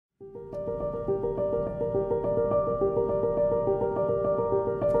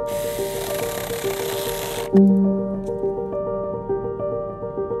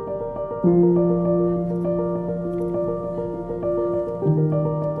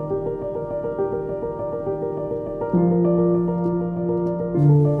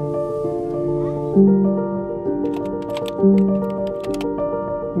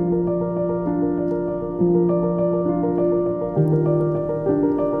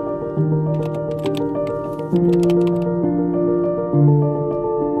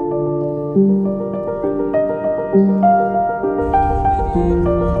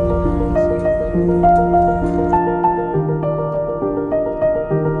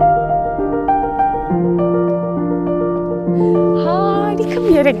Harika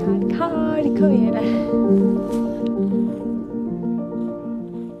bir yere geldik. Harika bir yere.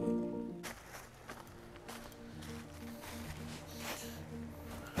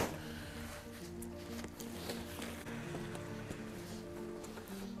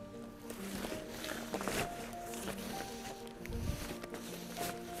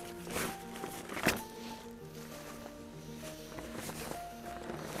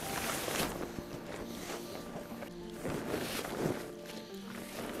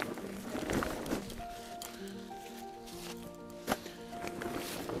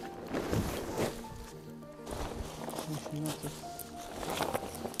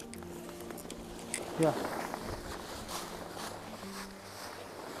 Ya.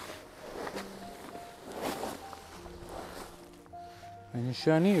 Bence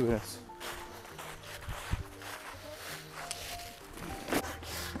şu an iyi biraz.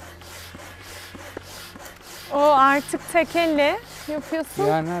 O artık tek elle yapıyorsun.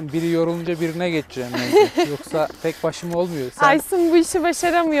 Yani biri yorulunca birine geçeceğim bence. Yoksa tek başıma olmuyor. Sen Aysun bu işi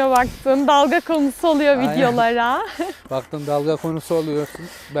başaramıyor baktın. Dalga konusu oluyor Aynen. videolara. baktın dalga konusu oluyorsun.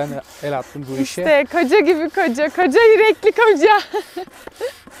 Ben el attım bu işe. İşte koca gibi koca. Koca yürekli koca.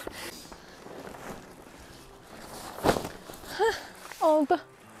 Oldu.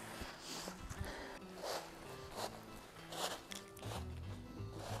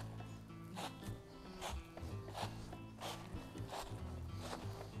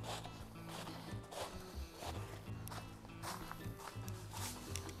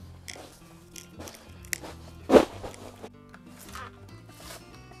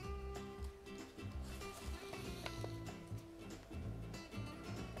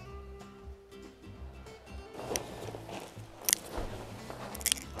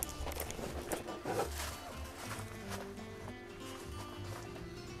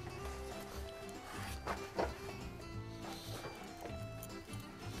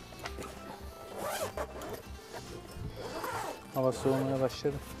 Hava soğumaya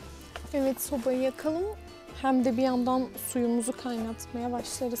başladı. Evet, sobayı yakalım. Hem de bir yandan suyumuzu kaynatmaya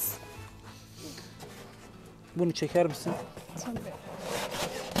başlarız. Bunu çeker misin? Tabii.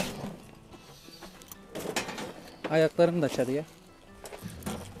 Ayaklarını da çarıya.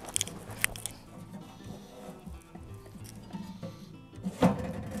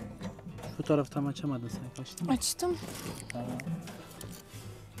 Şu tarafı tam açamadın sen, kaçtın mı? Açtım. Tamam.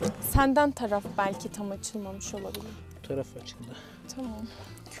 Senden taraf belki tam açılmamış olabilir. Bu taraf açıldı. Tamam.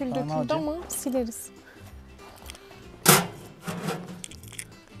 Kül Tamam, döküldü alacağım. ama sileriz.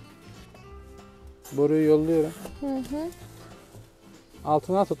 Boruyu yolluyorum. Hı hı.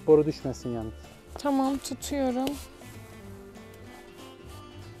 Altına tut, boru düşmesin yalnız. Tamam, tutuyorum.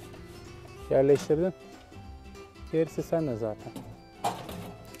 Yerleştirdin. Gerisi sende zaten.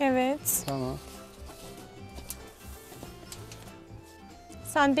 Evet. Tamam.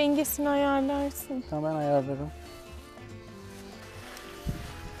 Sen dengesini ayarlarsın. Hemen ayarlarım.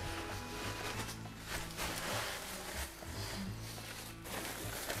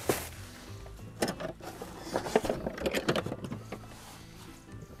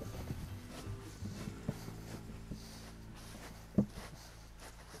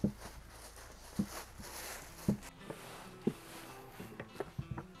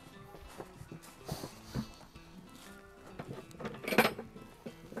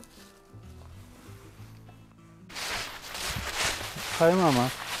 Kayma ama.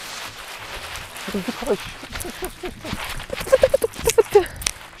 Koş.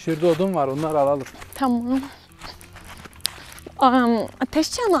 Şurada odun var, onları alalım. Tamam.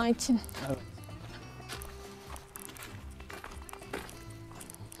 Ateş yanağı için. Evet.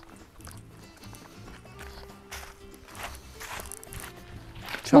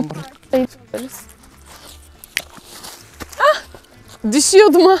 Çamur. Ah!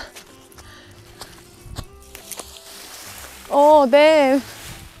 Düşüyordum ha. Oo dev.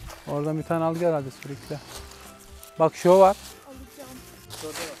 Oradan bir tane al gel hadi sürekli. Bak şu var. Alacağım.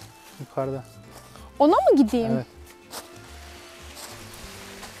 Şurada var. Yukarıda. Ona mı gideyim? Evet.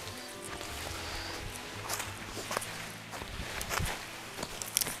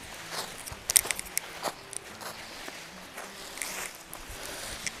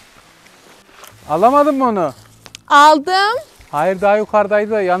 Alamadın mı onu? Aldım. Hayır, daha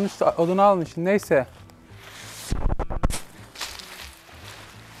yukarıdaydı da yanlış odunu almışsın. Neyse.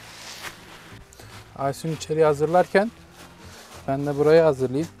 Aysun içeriği hazırlarken ben de burayı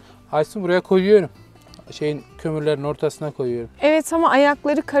hazırlayayım. Aysun, buraya koyuyorum. Kömürlerin ortasına koyuyorum. Evet ama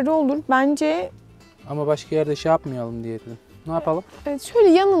ayakları kara olur. Bence Ama başka yerde şey yapmayalım diye dedim. Ne yapalım? evet, şöyle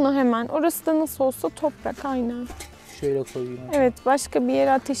yanına hemen. Orası da nasıl olsa toprak aynen. Şöyle koyayım. Evet, başka bir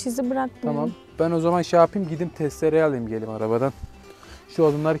yere ateş izi bırakmayalım. Tamam. Ben o zaman şey yapayım, gidip testereyi alayım gelim arabadan. Şu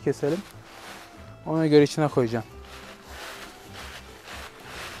odunları keselim. Ona göre içine koyacağım.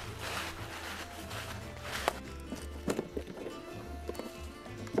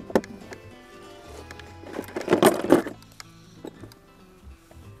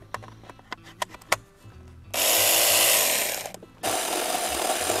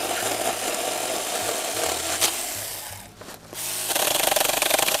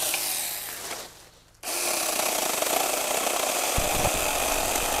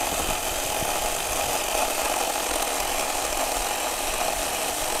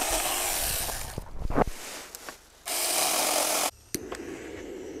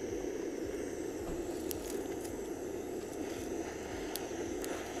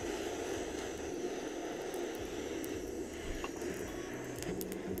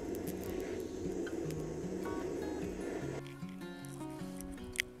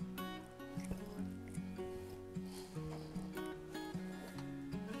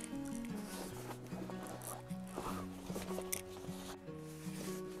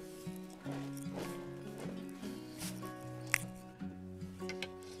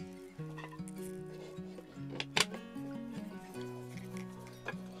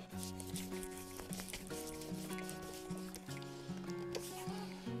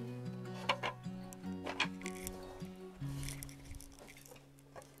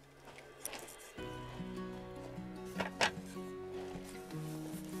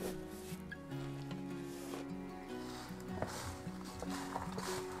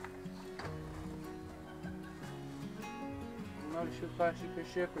 Şu karşı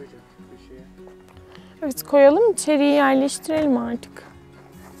köşeye koyacağım, şu köşeye. Evet, koyalım, içeriği yerleştirelim artık.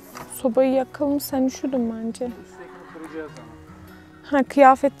 Sobayı yakalım, sen üşüdün bence. Üsttekini kuracağız ama. Ha,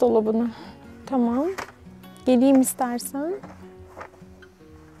 kıyafet dolabını. Tamam. Geleyim istersen.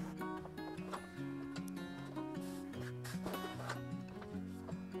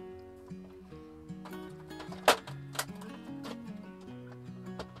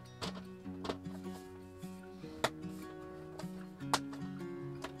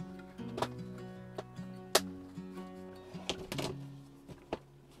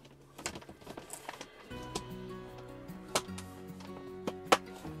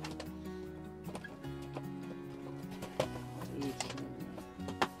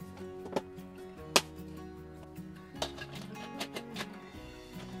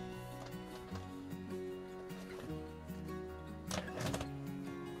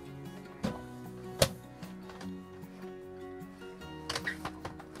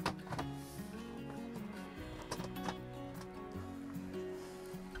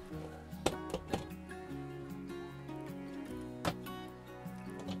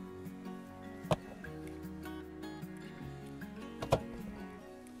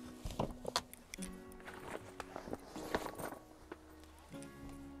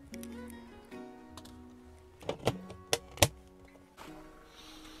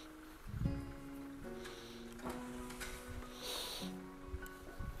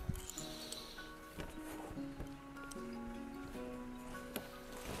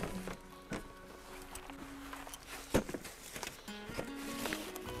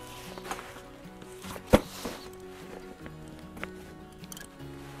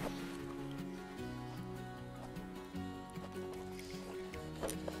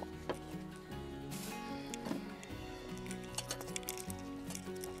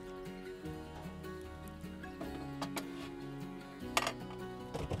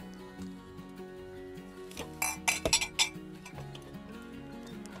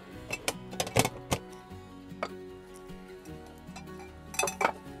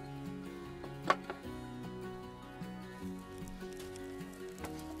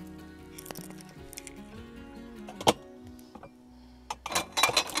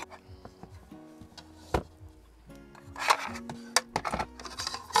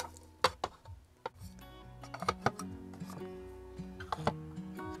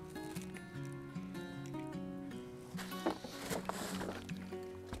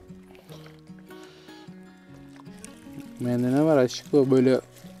 Bende ne var aşkım, böyle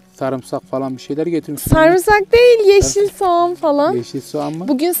sarımsak falan bir şeyler getirmiş. Sarımsak değil, yeşil soğan falan. Yeşil soğan mı?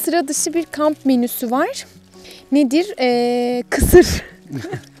 Bugün sıra dışı bir kamp menüsü var. Nedir? Kısır.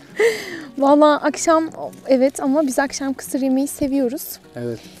 Valla akşam, evet, ama biz akşam kısır yemeyi seviyoruz.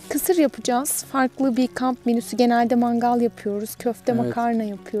 Evet. Kısır yapacağız. Farklı bir kamp menüsü. Genelde mangal yapıyoruz. Köfte, Evet. makarna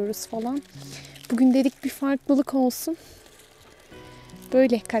yapıyoruz falan. Bugün dedik bir farklılık olsun.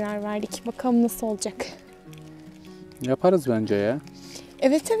 Böyle karar verdik. Bakalım nasıl olacak. Yaparız bence ya.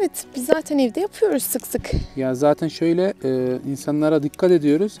 Evet evet. Biz zaten evde yapıyoruz sık sık. Ya zaten şöyle insanlara dikkat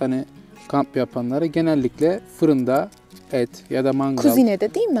ediyoruz. Hani kamp yapanlara genellikle fırında et ya da mangal.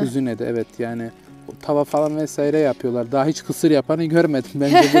 Kuzinede değil mi? Kuzinede, evet, yani tava falan vesaire yapıyorlar. Daha hiç kısır yapanı görmedim.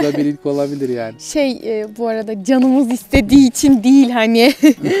 Bence bu da bir ilk olabilir yani. Bu arada canımız istediği için değil hani.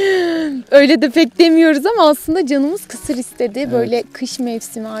 Öyle de pek demiyoruz ama aslında canımız kısır istedi. Evet. Böyle kış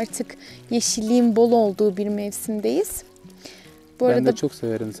mevsimi, artık yeşilliğin bol olduğu bir mevsimdeyiz. Bu Ben arada de çok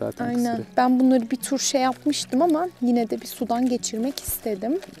severim zaten aynen. kısırı. Ben bunları bir tur yapmıştım ama yine de bir sudan geçirmek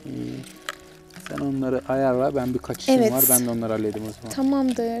istedim. Sen onları ayarla. Ben birkaç işim Evet. var. Ben de onları halledeyim o zaman.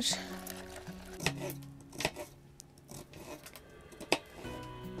 Tamamdır.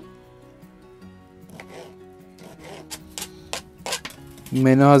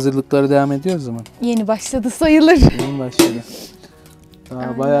 Menü hazırlıkları devam ediyor o zaman. Yeni başladı sayılır. Yeni başladı.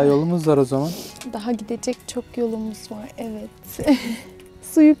 Daha bayağı yolumuz var o zaman. Daha gidecek çok yolumuz var. Evet.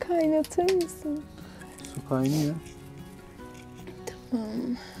 Suyu kaynatır mısın? Su kaynıyor. Tamam.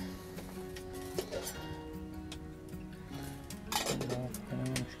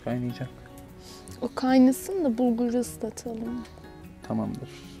 Kaynayacak. O kaynasın da bulguru ıslatalım. Tamamdır.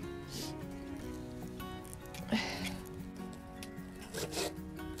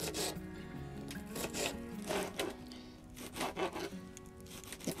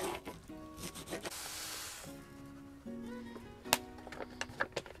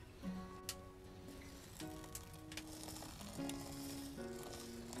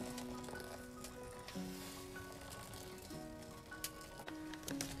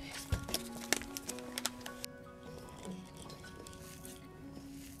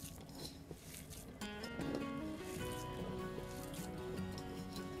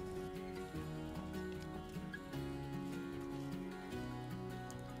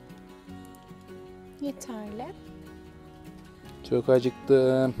 Yeterli. Çok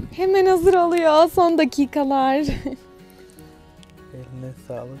acıktım. Hemen hazır oluyor son dakikalar. Eline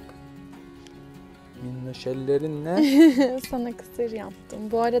sağlık. Minnoş ellerinle. Sana kısır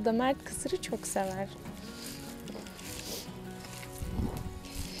yaptım. Bu arada Mert kısırı çok sever.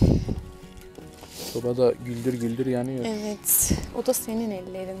 Sobada güldür güldür yanıyor. Evet. O da senin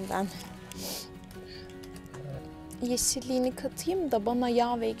ellerinden. Yeşilliğini katayım da bana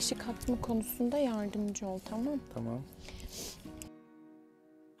yağ ve ekşi katma konusunda yardımcı ol, tamam? Tamam.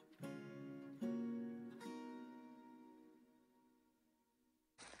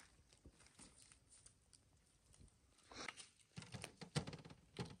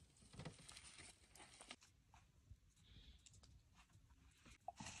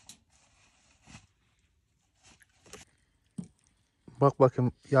 Bak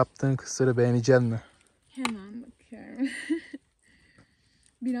bakayım yaptığın kısırı beğenecek mi? Hemen bakıyorum.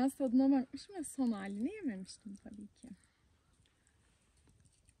 Biraz tadına bakmışım ve son halini yememiştim tabii ki.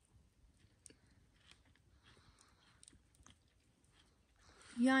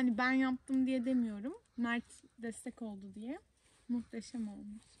 Yani ben yaptım diye demiyorum. Mert destek oldu diye. Muhteşem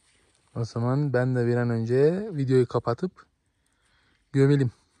olmuş. O zaman ben de bir an önce videoyu kapatıp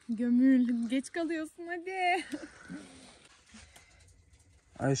gömelim. Gömül. Geç kalıyorsun hadi.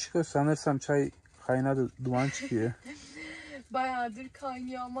 Aşkım sanırsam çay kaynadı, duman çıkıyor. Bayağıdır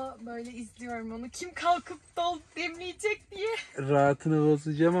kaynıyor ama böyle izliyorum onu. Kim kalkıp demleyecek diye. Rahatını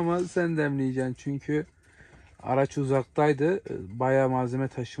bozacağım ama sen demleyeceksin çünkü araç uzaktaydı. Bayağı malzeme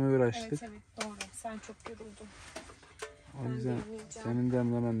taşımaya uğraştık. Evet doğru. Sen çok yoruldun. O Ben yüzden demleyeceğim. senin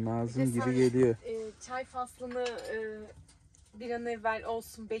demlemen lazım Bir de gibi geliyor. Çay faslını bir an evvel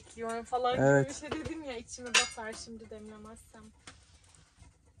olsun bekliyorum falan Evet. gibi bir şey dedim ya, içime batar şimdi demlemezsem.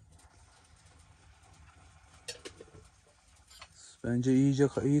 Bence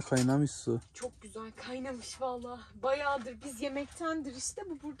iyi kaynamış su. Çok güzel kaynamış valla. Bayağıdır biz yemektendir işte,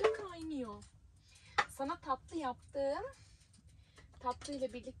 bu burada kaynıyor. Sana tatlı yaptım. Tatlı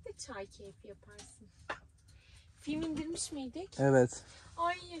ile birlikte çay keyfi yaparsın. Film indirmiş miydik? Evet.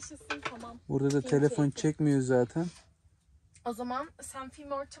 Ay yaşasın, tamam. Burada da Film telefon keyfi. Çekmiyor zaten. O zaman sen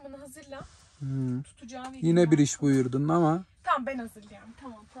film ortamını hazırla. Tutacağım Yine bir iş buyurdun ama. Tamam ben hazırlıyorum.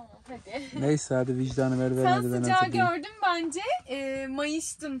 Tamam hadi. Neyse hadi vicdanı ver Sen hadi ben sıcağı hazırlayayım. gördün bence.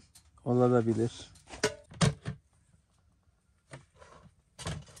 Mayıştın. Olabilir.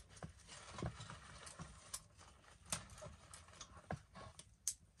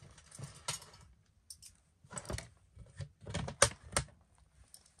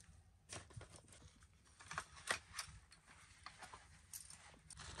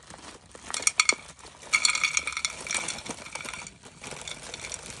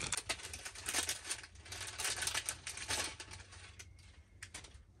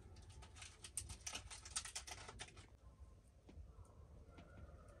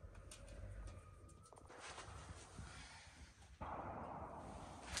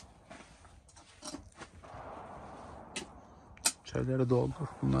 Çayları doldur.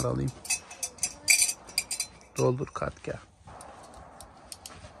 Bunları alayım. Doldur Katka.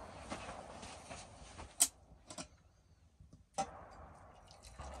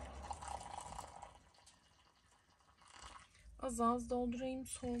 Az az doldurayım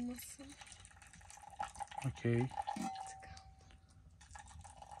soğumasın. Okey.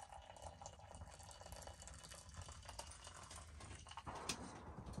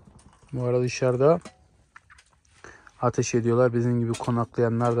 Bu arada dışarıda ateş ediyorlar. Bizim gibi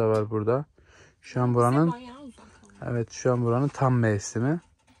konaklayanlar da var burada. Şu an buranın şu an buranın tam mevsimi.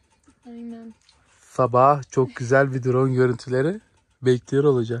 Aynen. Sabah çok güzel bir drone görüntüleri bekliyor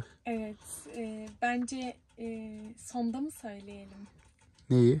olacak. Evet. Bence sonda mı söyleyelim?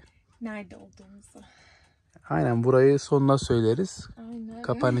 Neyi? Nerede olduğumuzu. Aynen, burayı sonuna söyleriz. Aynen.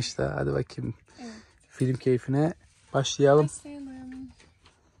 Kapanışta. Hadi bakayım. Evet. Film keyfine başlayalım. Başlayalım.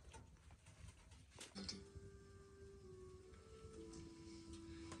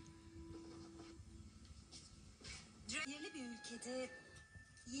 Yerli bir ülkede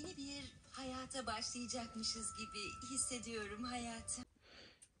yeni bir hayata başlayacakmışız gibi hissediyorum hayatı.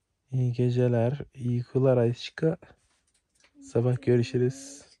 İyi geceler, iyi uykular Ayşika. Sabah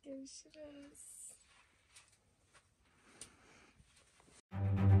görüşürüz. Görüşürüz.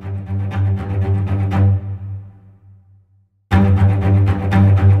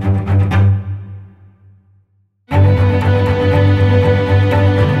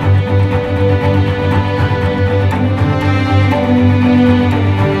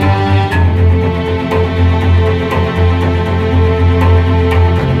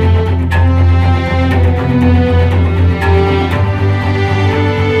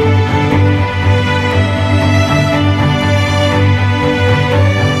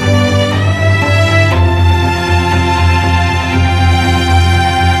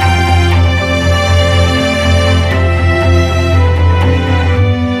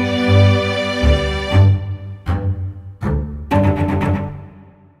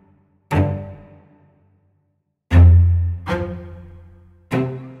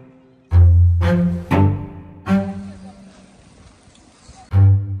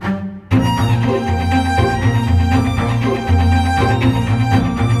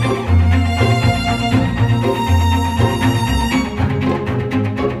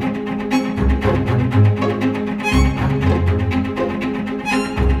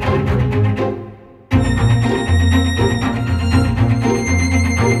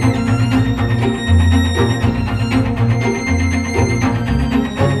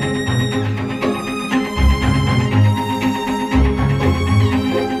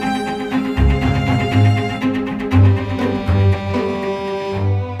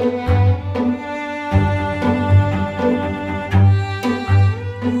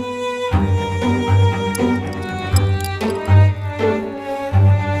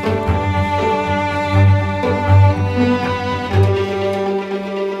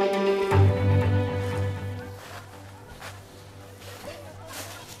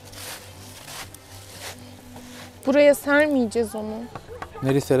 Buraya sermeyeceğiz onu.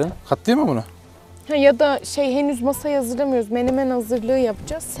 Nereye serelim? Katlayayım mı bunu? Ha, ya da henüz masayı hazırlamıyoruz. Menemen hazırlığı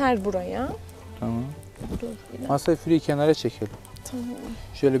yapacağız. Ser buraya. Tamam. Dur bir Masayı free kenara çekelim. Tamam.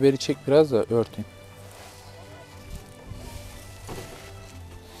 Şöyle beri çek biraz da örteyim.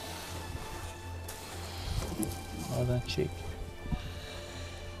 Oradan çek.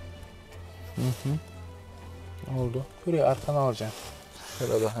 Oldu. Buraya arkana alacağım.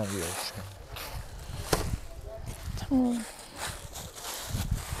 Şöyle daha iyi olur. Tamam.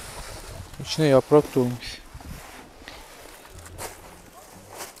 İçine yaprak dolmuş.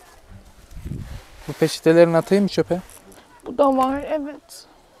 Bu peçetelerini atayım mı çöpe? Bu da var, evet.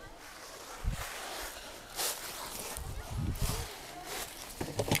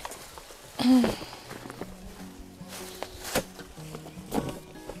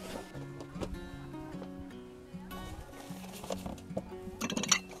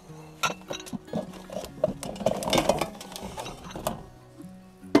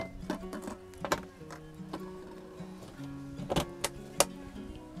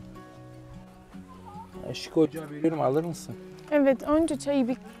 Işık ocağı veriyorum, alır mısın? Evet, önce çayı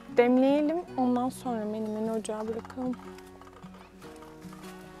bir demleyelim. Ondan sonra menemeni ocağa bırakalım.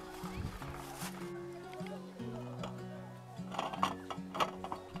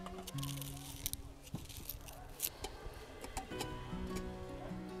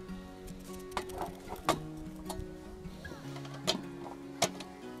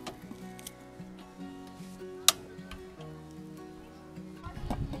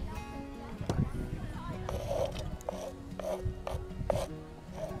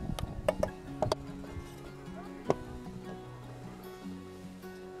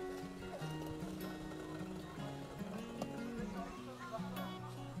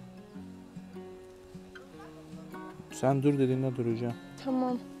 Sen dur dediğinde duracağım.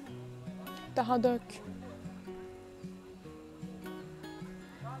 Tamam. Daha dök.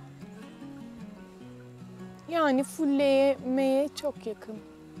 Yani fullemeye çok yakın.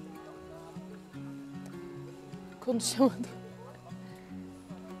 Konuşamadım.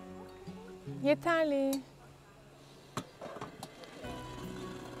 Yeterli.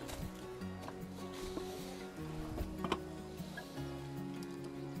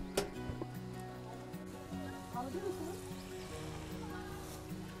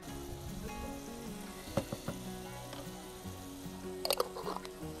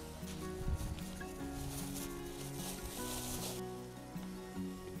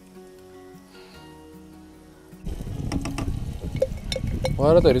 Bu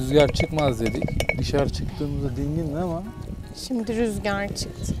arada rüzgar çıkmaz dedik. Dışarı çıktığımızda dingindi ama Şimdi rüzgar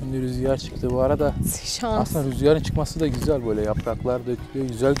çıktı. şimdi rüzgar çıktı. Bu arada Şans. aslında rüzgarın çıkması da güzel, böyle yapraklar dökülüyor,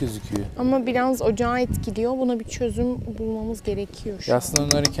 güzel gözüküyor. Ama biraz ocağı etkiliyor. Buna bir çözüm bulmamız gerekiyor şu an. Aslında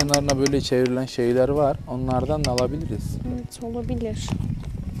onların kenarına böyle çevrilen şeyler var. Onlardan da alabiliriz. Evet, olabilir.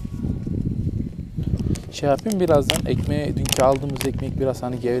 Şey yapayım, birazdan ekmeğe, dünkü aldığımız ekmek biraz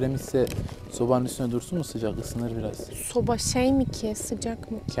hani gevremişse sobanın üstüne dursun mu, sıcak ısınır biraz. Soba şey mi ki,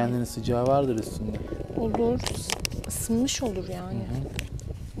 sıcak mı ki? Kendinin sıcağı vardır üstünde. Olur. Isınmış olur yani.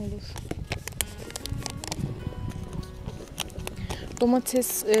 Hı hı. Olur.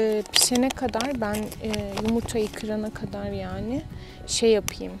 Domates pişene kadar ben yumurtayı kırana kadar yani şey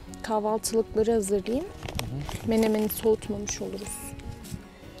yapayım. Kahvaltılıkları hazırlayayım. Hı hı. Menemeni soğutmamış oluruz.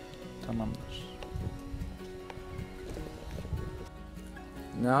 Tamamdır.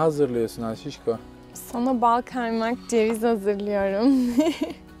 Ne hazırlıyorsun Aşişko? Sana bal kaymak ceviz hazırlıyorum.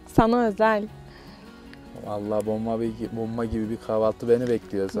 Sana özel. Vallahi bomba gibi bir kahvaltı beni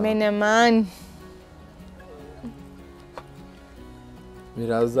bekliyor o zaman. Menemen.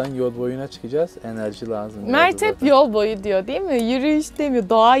 Birazdan yol boyuna çıkacağız. Enerji lazım. Mert hep yol boyu diyor değil mi? Yürüyüş demiyor.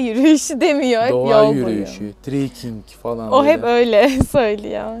 Doğa yürüyüşü demiyor. Hep Doğa yol yürüyüşü, boyu. trekking falan. O böyle. hep öyle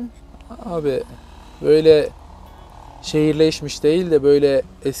söylüyor. Abi böyle şehirleşmiş değil de böyle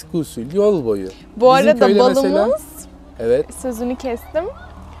eski usul yol boyu. Bu Bizim arada köyde balımız, mesela, evet, sözünü kestim.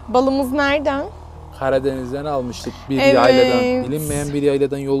 Balımız nereden? Karadeniz'den almıştık bir Evet. yayladan. Bilinmeyen bir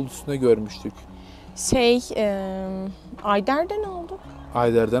yayladan yol üstüne görmüştük. Ayder'den aldık.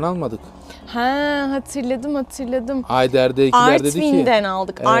 Ayder'den almadık. Ha, hatırladım. Ayder'dekiler dedi ki Artvin'den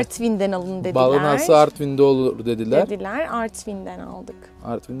aldık. Evet. Artvin'den alın dediler. balı nasıl Artvin'de olur dediler. Artvin'den aldık.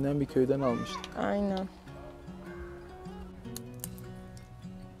 Artvin'den bir köyden almıştık. Aynen.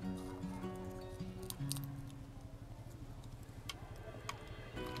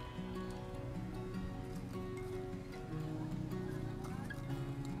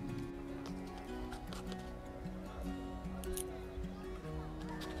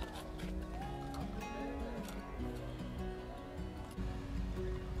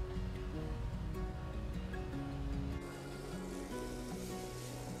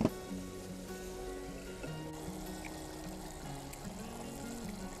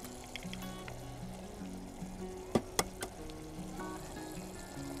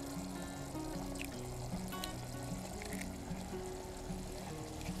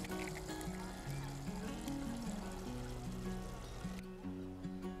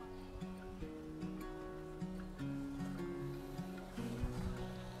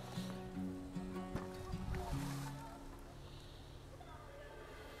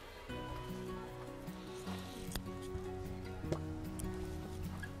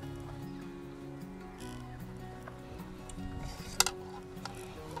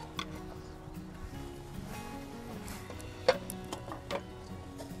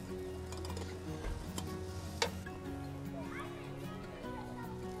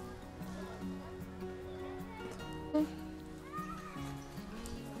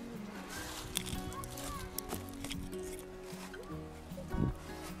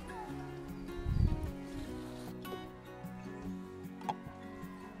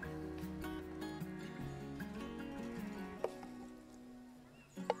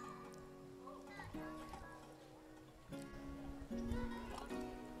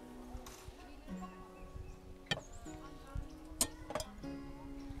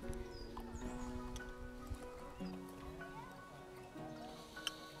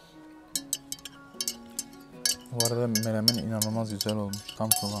 Bu arada menemen inanılmaz güzel olmuş. Tam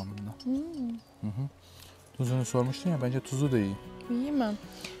kıvamında. Hı hı. Tuzunu sormuştun ya, bence tuzu da iyi. İyi mi?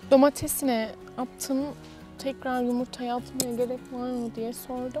 Domatesine attın, tekrar yumurtaya atmaya gerek var mı diye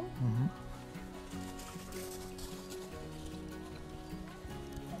sordum. Hı hı.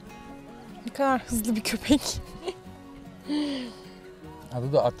 Ne kadar hızlı bir köpek.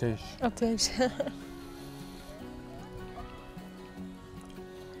 Adı da Ateş. Ateş.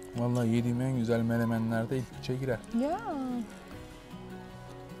 Vallahi yediğim en güzel menemenlerde ilk üçe girer. Ya.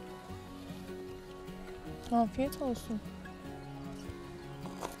 Afiyet olsun.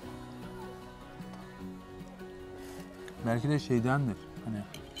 Belki de şeydendir. Hani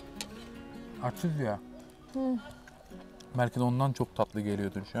açız ya. Hı. Belki de ondan çok tatlı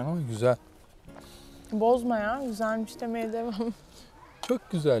geliyordur şu an ama güzel. Bozma ya. Güzelmiş demeye devam.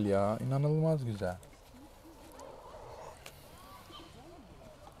 Çok güzel ya. İnanılmaz güzel.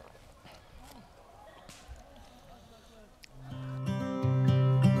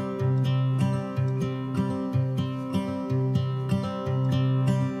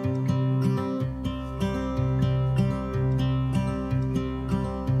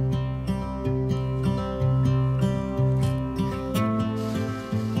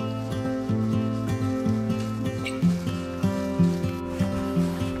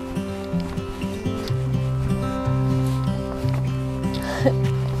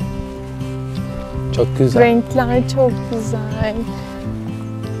 Çok güzel. Renkler çok güzel.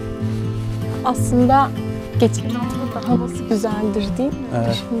 Aslında geçen hafta da havası güzeldir değil mi?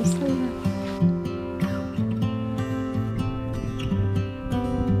 Evet. Düşünsene.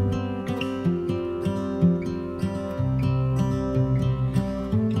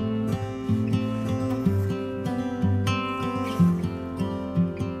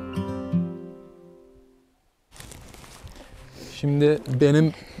 Şimdi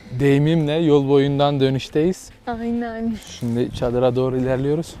benim deyimimle yol boyundan dönüşteyiz. Aynen. Şimdi çadıra doğru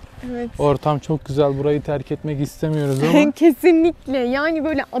ilerliyoruz. Evet. Ortam çok güzel. Burayı terk etmek istemiyoruz ama. Kesinlikle. Yani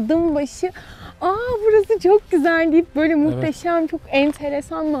böyle adım başı burası çok güzel deyip böyle muhteşem, çok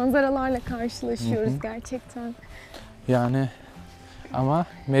enteresan manzaralarla karşılaşıyoruz gerçekten. Yani ama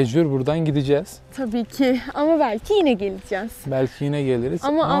mecbur buradan gideceğiz. Tabii ki. Ama belki yine geleceğiz. Belki yine geliriz.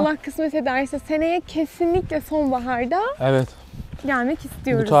 Ama Allah kısmet ederse seneye kesinlikle sonbaharda evet. gelmek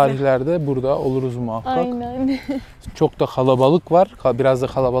istiyoruz. Bu tarihlerde burada oluruz muhakkak. Aynen. Çok da kalabalık var. Biraz da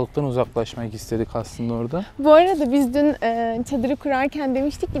kalabalıktan uzaklaşmak istedik aslında orada. Bu arada biz dün çadırı kurarken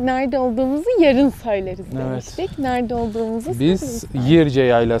demiştik ki nerede olduğumuzu yarın söyleriz demiştik. Evet. Nerede olduğumuzu Biz Yirce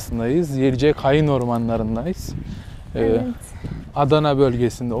yaylasındayız. Yirce Kayin ormanlarındayız. Evet. Adana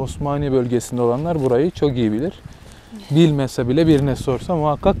bölgesinde, Osmaniye bölgesinde olanlar burayı çok iyi bilir. Bilmese bile birine sorsa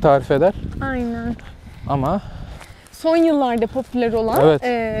muhakkak tarif eder. Aynen. Ama son yıllarda popüler olan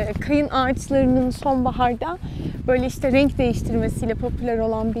evet. Kayın ağaçlarının sonbaharda böyle işte renk değiştirmesiyle popüler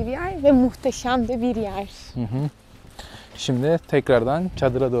olan bir yer ve muhteşem de bir yer. Hı hı. Şimdi tekrardan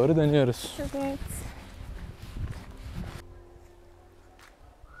çadıra doğru dönüyoruz. Evet.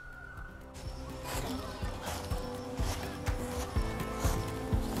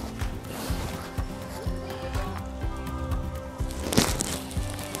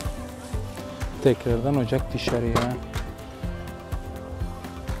 Tekrardan ocak dışarıya.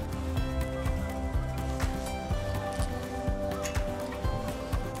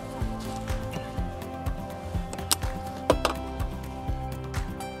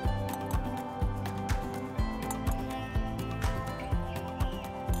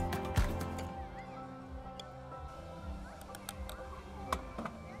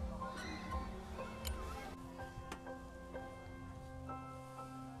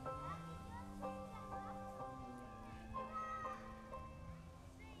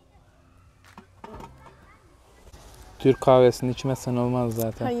 Türk kahvesini içmezsen olmaz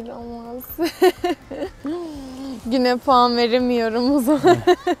zaten. Hayır olmaz. Güne puan veremiyorum o zaman.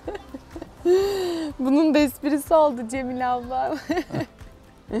 Bunun da esprisi oldu Cemil abla.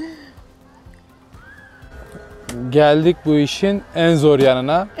 Geldik bu işin en zor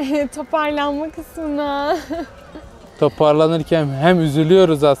yanına. Toparlanma kısmına. Toparlanırken hem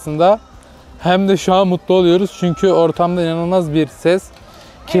üzülüyoruz aslında hem de şu an mutlu oluyoruz. Çünkü ortamda inanılmaz bir ses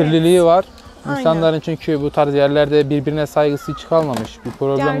kirliliği var. Aynen. İnsanların çünkü bu tarz yerlerde birbirine saygısı hiç kalmamış. Bir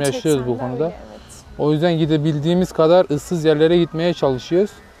problem Gerçekten yaşıyoruz bu de konuda. öyle, evet. O yüzden gidebildiğimiz kadar ıssız yerlere gitmeye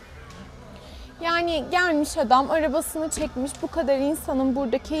çalışıyoruz. Yani gelmiş adam arabasını çekmiş, bu kadar insanın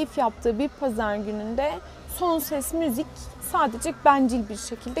burada keyif yaptığı bir pazar gününde son ses müzik sadece bencil bir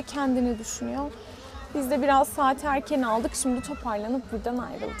şekilde kendini düşünüyor. Biz de biraz saat erken aldık. Şimdi toparlanıp buradan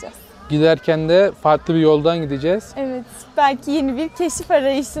ayrılacağız. Giderken de farklı bir yoldan gideceğiz. Evet. Belki yeni bir keşif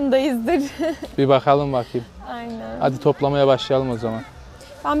arayışındayızdır. Bir bakalım bakayım. Aynen. Hadi toplamaya başlayalım o zaman.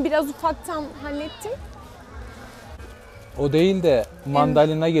 Ben biraz ufaktan hallettim. O değil de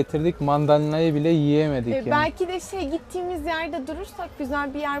mandalina getirdik. Mandalinayı bile yiyemedik yani. Belki de gittiğimiz yerde durursak,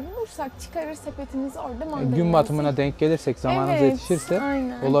 güzel bir yer bulursak çıkarır sepetimizi orada mandalina. Gün batımına denk gelirsek, zamanımıza yetişirse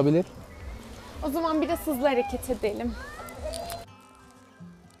aynen. olabilir. O zaman biraz hızlı hareket edelim.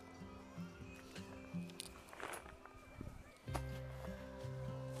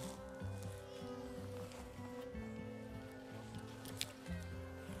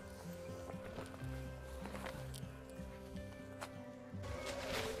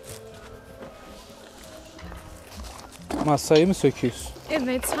 masayı mı söküyorsun?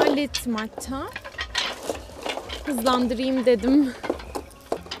 Evet, hallettim hatta. Hızlandırayım dedim.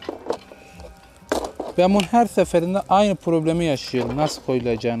 Ben bunun her seferinde aynı problemi yaşıyorum. Nasıl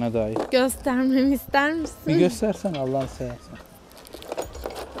koyulacağına dair. Göstermemi ister misin? Bir göstersen Allah'ını seversen.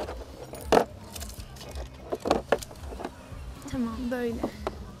 Tamam, böyle.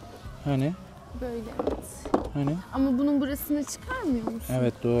 Hani? Böyle, evet. Hani? Ama bunun burasını çıkarmıyor musun?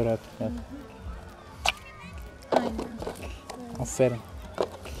 Evet doğru artık. Aynen. Aferin.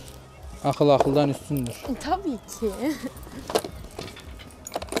 Akıl akıldan üstündür. Tabii ki.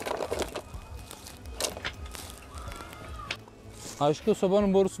 Aşkı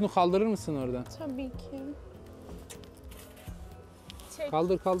sobanın borusunu kaldırır mısın oradan? Tabii ki. Çek,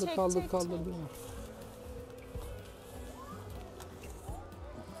 Kaldır çek, kaldır. çek. Durma.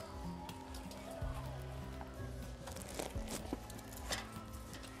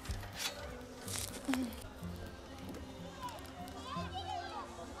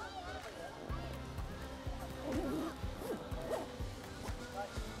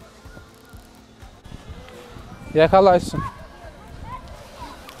 Yakalaysın.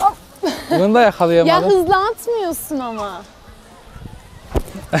 Bunu da Ya yakalayamadım. hızlı atmıyorsun ama.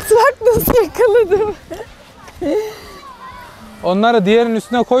 Bak nasıl yakaladım. Onları diğerinin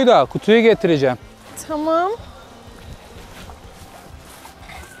üstüne koy da kutuyu getireceğim. Tamam.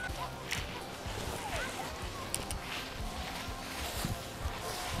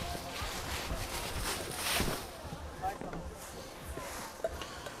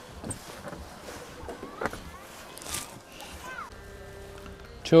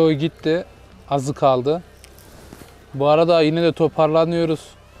 Çoğu gitti. Azı kaldı. Bu arada yine de toparlanıyoruz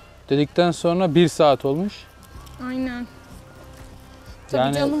dedikten sonra 1 saat olmuş. Aynen. Tabii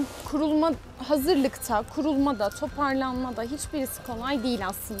Yani- canım, kurulma hazırlıkta, kurulmada, toparlanmada hiçbirisi kolay değil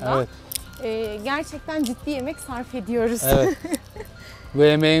aslında. Evet. Gerçekten ciddi emek sarf ediyoruz. Evet. Bu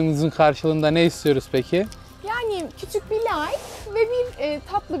emeğimizin karşılığında ne istiyoruz peki? Yani küçük bir like ve bir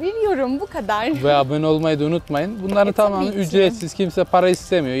tatlı bir yorum, bu kadar. Ve abone olmayı da unutmayın. Bunların tamamen tabii ki. ücretsiz. Kimse para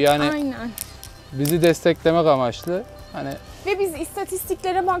istemiyor. Yani Aynen. bizi desteklemek amaçlı. Hani Ve biz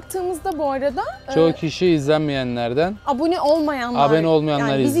istatistiklere baktığımızda bu arada çoğu kişi izlenmeyenlerden abone olmayanlar. Abone olmayanlar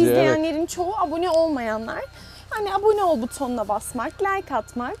yani bizi izliyor, evet. izleyenlerin çoğu abone olmayanlar. Hani abone ol butonuna basmak, like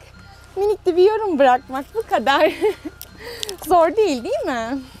atmak, minik de bir yorum bırakmak, bu kadar. Zor değil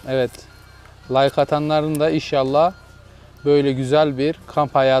mi? evet, like atanların da inşallah böyle güzel bir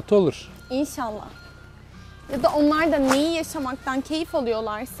kamp hayatı olur. İnşallah. Ya da onlar da neyi yaşamaktan keyif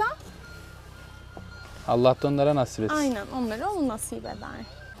alıyorlarsa Allah da onlara nasip etsin. aynen onlara onu nasip eder.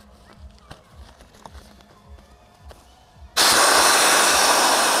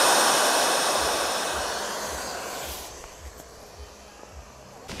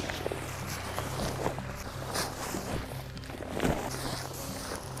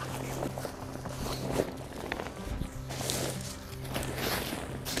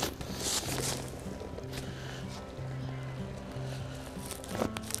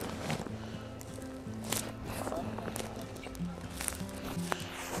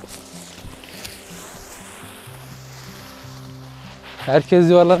 Herkes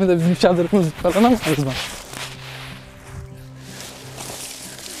yuvarlanıyor da bizim çadırımızı falan almaz mı?